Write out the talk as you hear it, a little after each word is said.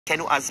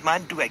Tenu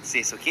Azman do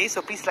exist, okay?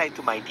 So please slide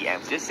to my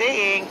DMs. Just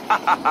saying.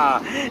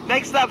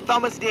 Next up,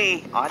 Thomas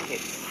Day on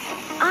Hitz.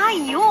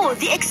 Ayo,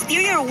 the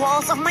exterior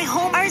walls of my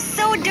home are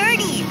so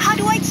dirty. How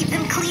do I keep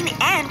them clean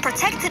and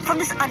protected from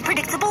this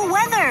unpredictable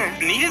weather?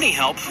 Need any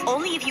help?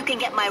 Only if you can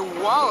get my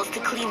walls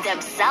to clean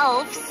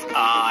themselves.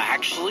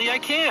 Actually I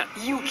can't.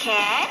 You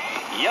can?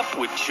 Yep,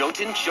 with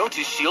Jotun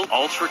Shield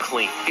Ultra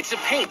Clean. It's a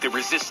paint that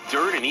resists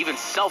dirt and even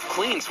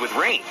self-cleans with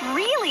rain.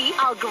 Really?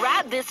 I'll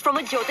grab this from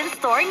a Jotun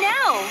store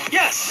now.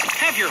 Yes,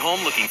 have your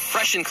home looking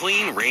fresh and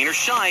clean, rain or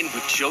shine,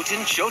 with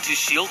Jotun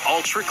Shield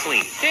Ultra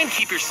Clean. And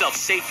keep yourself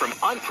safe from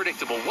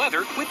unpredictable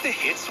weather with the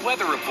Hitz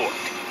Weather Report.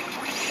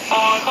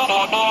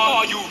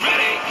 Are you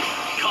ready?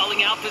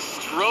 Calling out the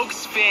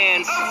Strokes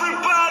fans.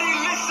 Everybody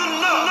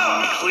listen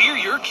up. Clear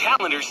your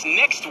calendars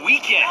next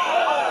weekend,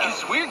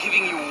 because we're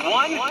giving you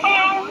one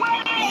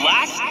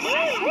last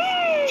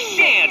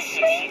chance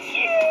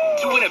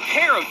to win a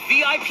pair of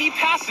VIP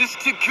passes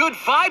to Good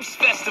Vibes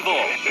Festival.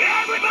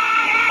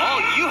 Everybody! All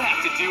you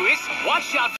have to do is watch out